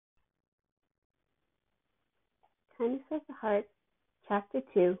Kindness of the Heart, Chapter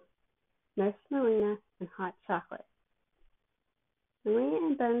 2, Nurse Melania and Hot Chocolate. Melania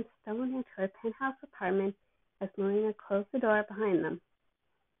and Ben stumbled into her penthouse apartment as Melania closed the door behind them.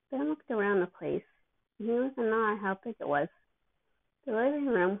 Ben looked around the place, and he was in awe how big it was. The living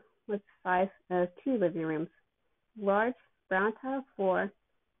room was the size of two living rooms, a large brown tile floor,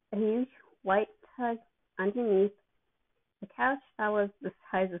 a huge white tub underneath, a couch that was the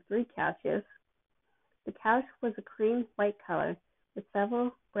size of three couches. The couch was a cream white color with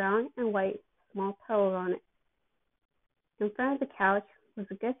several brown and white small pillows on it. In front of the couch was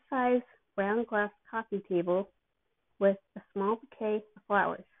a good-sized brown glass coffee table with a small bouquet of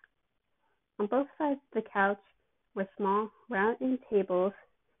flowers. On both sides of the couch were small round-end tables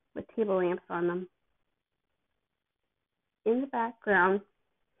with table lamps on them. In the background,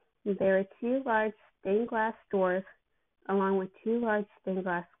 there were two large stained glass doors along with two large stained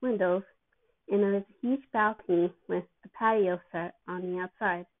glass windows, and there was a huge balcony with a patio set on the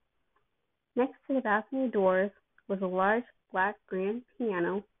outside. Next to the balcony doors was a large black grand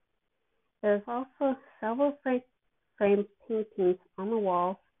piano. There was also several framed paintings on the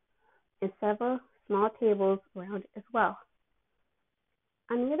walls and several small tables around it as well.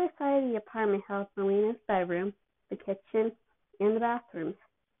 On the other side of the apartment held Melina's bedroom, the kitchen, and the bathrooms.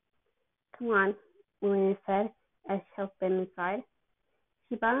 "Come on," Melania said as she helped Ben inside.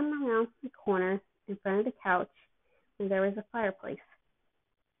 She brought him around the corner in front of the couch where there was a fireplace.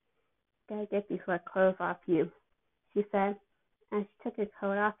 "Gotta get these wet clothes off you," she said as she took her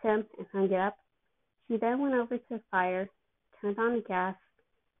coat off him and hung it up. She then went over to the fire, turned on the gas,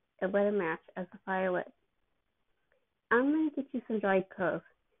 and lit a match as the fire lit. "I'm going to get you some dry clothes.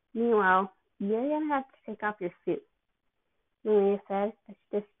 Meanwhile, you're going to have to take off your suit," Melania said as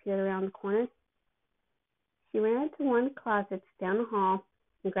she disappeared around the corner. She ran into one of the closets down the hall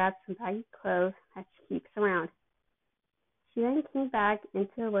and grabbed some baggy clothes that she keeps around. She then came back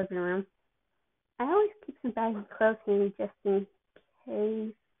into the living room. "I always keep some baggy clothes handy just in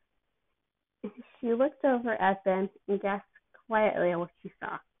case." She looked over at Ben and gasped quietly at what she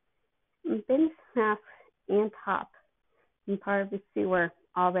saw. Ben's mask and top and part of his suit were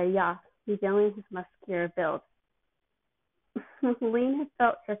already off, revealing his muscular build. Melania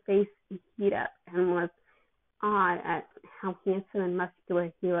felt her face heat up and was awed at how handsome and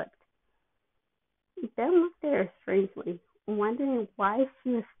muscular he looked. Ben looked at her strangely, wondering why she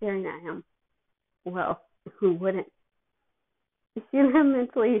was staring at him. Well, who wouldn't? She then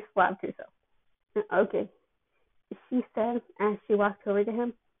mentally slapped herself. "Okay," she said as she walked over to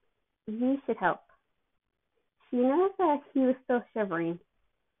him. "You should help." She noticed that he was still shivering.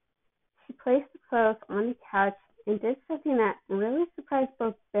 She placed the clothes on the couch and did something that really surprised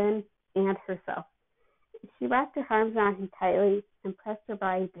both Ben and herself. She wrapped her arms around him tightly and pressed her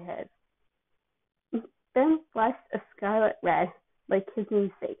body to his. Ben flushed a scarlet red, like his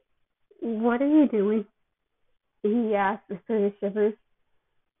namesake. "What are you doing?" he asked through his shivers.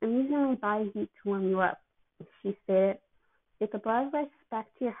 "I'm using my body heat to warm you up," she stated. "If the blood rushes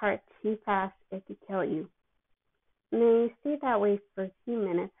back to your heart too fast, it could kill you." And then he stayed that way for a few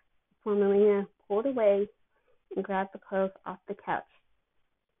minutes before Melania pulled away and grabbed the clothes off the couch.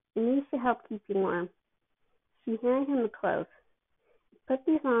 "And these should help keep you warm." She handed him the clothes. "Put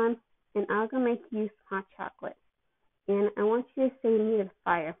these on, and I'll go make you some hot chocolate. And I want you to stay near the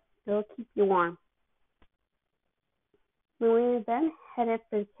fire. It'll keep you warm." Melania then headed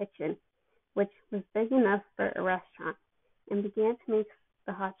for the kitchen, which was big enough for a restaurant, and began to make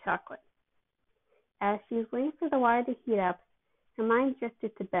the hot chocolate. As she was waiting for the water to heat up, her mind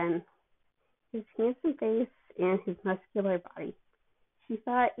drifted to Ben, his handsome face and his muscular body. She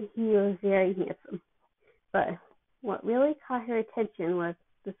thought he was very handsome, but what really caught her attention was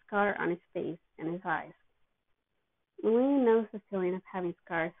the scar on his face and his eyes. Melania knows the feeling of having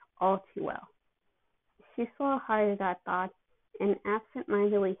scars all too well. She swallowed hard at that thought and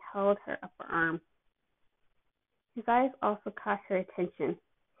absent-mindedly held her upper arm. His eyes also caught her attention.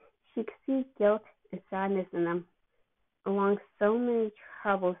 She could see guilt and sadness in them, along so many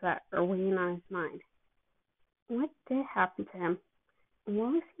troubles that were weighing on his mind. What did happen to him? And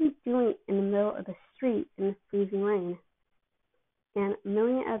what was he doing in the middle of the street in the freezing rain? And a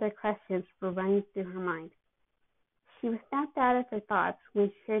million other questions were running through her mind. She was snapped out of her thoughts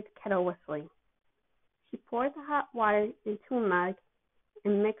when she heard the kettle whistling. She poured the hot water into a mug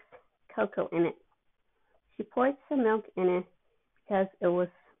and mixed cocoa in it. She poured some milk in it because it was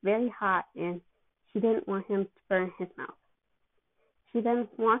very hot and she didn't want him to burn his mouth. She then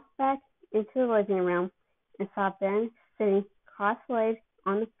walked back into the living room and saw Ben sitting cross-legged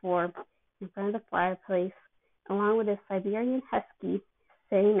on the floor in front of the fireplace, along with a Siberian husky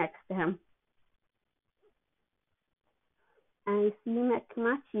sitting next to him. I see you met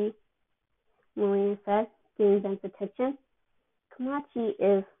Kamachi, Melania said, getting Ben's attention. Kamachi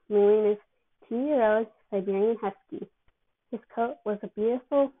is Melena's 2-year-old Siberian Husky. His coat was a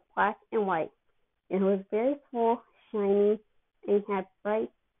beautiful black and white, and it was very full, shiny, and had bright,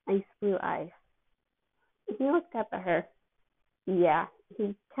 ice blue eyes. He looked up at her. Yeah,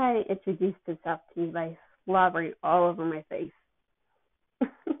 he kind of introduced himself to me by slobbering all over my face.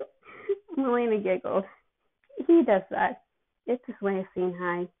 Melina giggled. He does that. It's his way of saying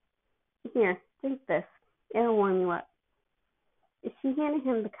hi. Here, drink this. It'll warm you up. She handed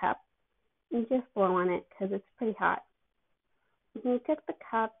him the cup. You just blow on it, 'cause it's pretty hot. He took the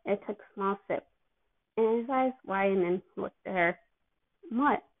cup and took a small sip, and his eyes widened and looked at her.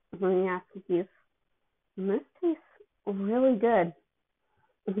 What? Melina asked confused. This tastes really good,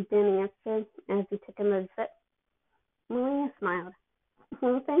 Danny answered as he took another sip. Melina smiled.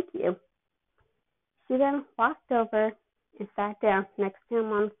 Well, thank you. She then walked over and sat down next to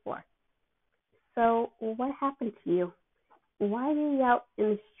him on the floor. So, what happened to you? Why are you out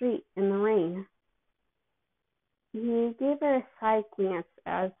in the street in the rain? He gave her a side glance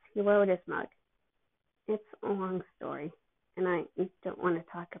as he lowered his mug. It's a long story, and I don't want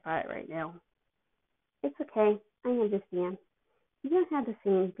to talk about it right now. It's okay, I understand. You don't have to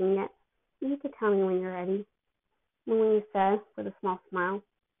say anything yet. You can tell me when you're ready, Melania said with a small smile.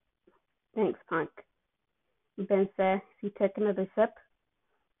 Thanks, Punk, Ben said as he took another sip.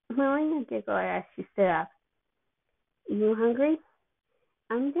 Melania giggled as she stood up. You hungry?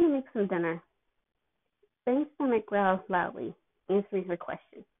 I'm going to make some dinner. Ben's stomach growled loudly, answering her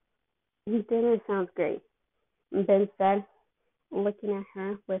question. Dinner sounds great, Ben said, looking at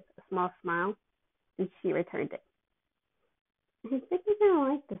her with a small smile, and she returned it. I think you're going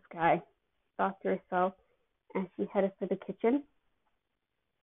to like this guy, thought to herself as she headed for the kitchen.